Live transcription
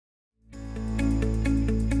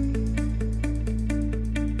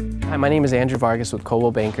Hi, my name is Andrew Vargas with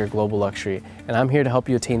Coldwell Banker Global Luxury, and I'm here to help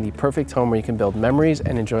you attain the perfect home where you can build memories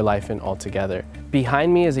and enjoy life in all together.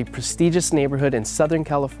 Behind me is a prestigious neighborhood in Southern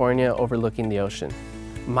California overlooking the ocean.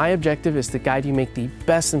 My objective is to guide you make the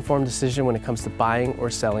best informed decision when it comes to buying or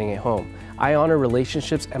selling a home. I honor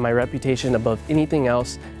relationships and my reputation above anything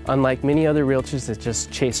else, unlike many other realtors that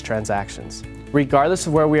just chase transactions. Regardless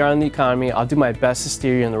of where we are in the economy, I'll do my best to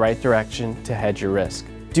steer you in the right direction to hedge your risk.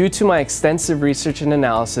 Due to my extensive research and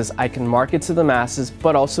analysis, I can market to the masses,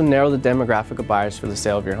 but also narrow the demographic of buyers for the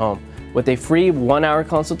sale of your home. With a free 1-hour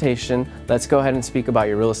consultation, let's go ahead and speak about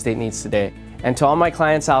your real estate needs today. And to all my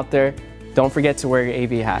clients out there, don't forget to wear your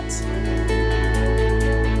AV hats.